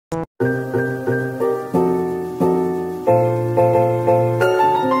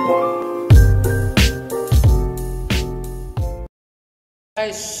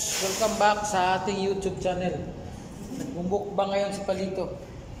back sa ating YouTube channel. Nagmumukbang ngayon si Palito.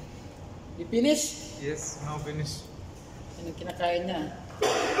 You finish? Yes, now finish. Yan ang kinakain niya.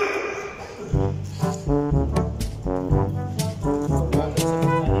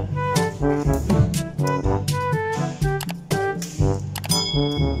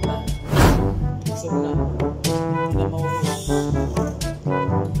 Busog na. Hindi na maubos.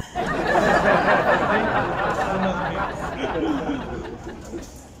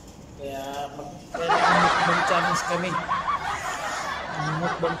 Kaya mukbang challenge kami.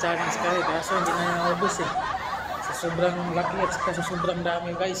 Mukbang challenge kami kaso hindi na naubos eh. Sa sobrang laki at sa sobrang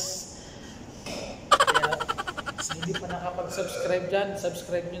dami guys. Kaya sa hindi pa nakapag-subscribe dyan,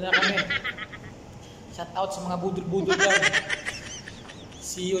 subscribe nyo na kami. Shout out sa mga budol-budol dyan.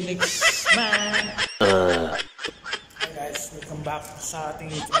 See you next man. Hi guys, welcome back sa ating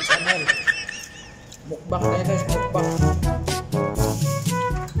YouTube channel. Mukbang tayo guys, mukbang.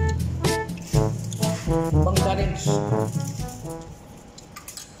 Mukbang challenge.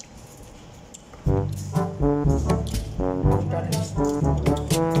 Mukbang challenge.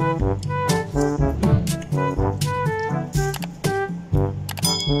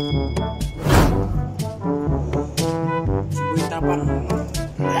 Sibuy tapang.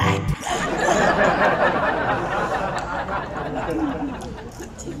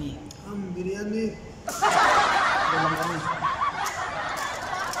 Sini. Beryani. Walang kami.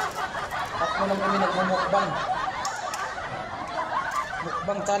 Tatlo lang kami nagmumukbang.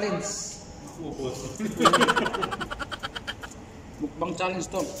 Mukbang challenge. Mukbang challenge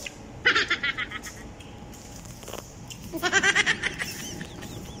to.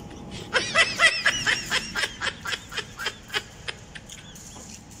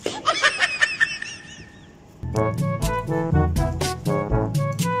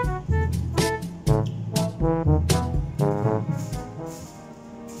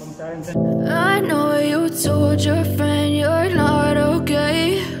 I know you told your friend you're not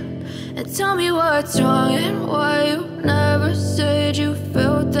okay, and tell me what's wrong and why you never said you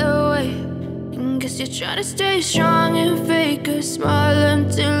felt that way. And guess you're trying to stay strong and fake a smile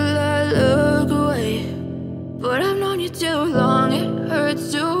until I look away. But I've known you too long, it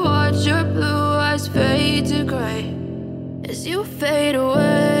hurts to watch your blue eyes fade to gray as you fade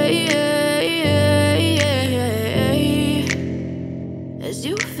away. As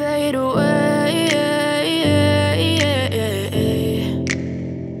you fade away.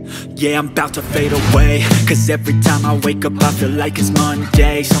 Yeah, I'm about to fade away, cause every time I wake up I feel like it's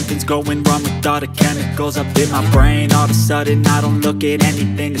Monday. Something's going wrong with all the chemicals up in my brain. All of a sudden I don't look at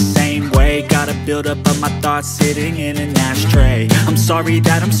anything the same way. Got a build up of my thoughts sitting in an ashtray. I'm sorry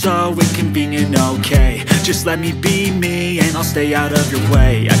that I'm so inconvenient, okay. Just let me be me and I'll stay out of your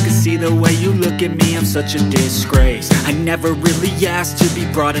way. I can see the way you look at me, I'm such a disgrace. I never really asked to be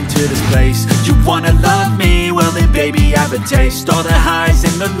brought into this place. You wanna love me? Well then baby have a taste. All the highs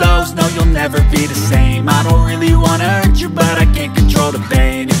and the lows, no you'll never be the same. I don't really wanna hurt you but I can't control the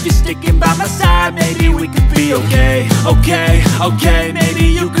pain. If you're sticking by my side, maybe we could be okay. Okay, maybe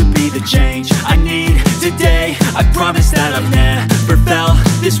you could be the change I need today. I promise that I've never felt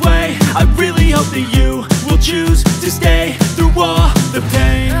this way. I really hope that you will choose to stay through all the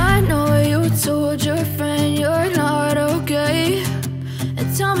pain. I know you told your friend you're not okay, and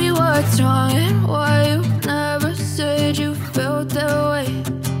tell me what's wrong and why you never said you felt that way.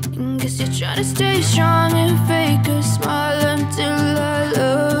 And guess you're trying to stay strong and fake a smile until I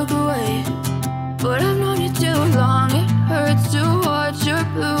look away. But I've known you too long, it hurts to watch your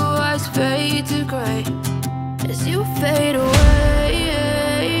blue eyes fade to gray as you fade away.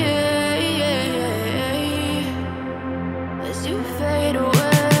 As you fade away.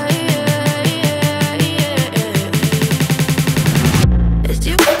 As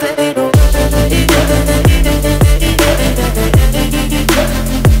you fade away.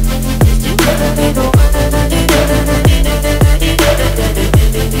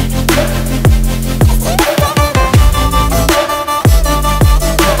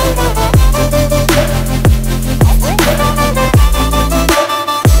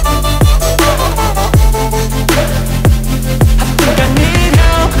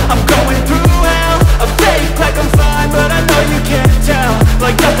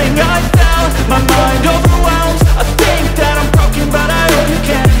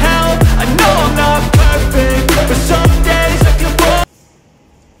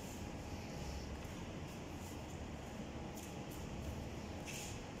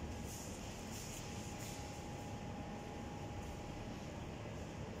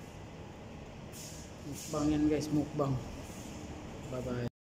 Mukbang yan guys, mukbang. Bye bye.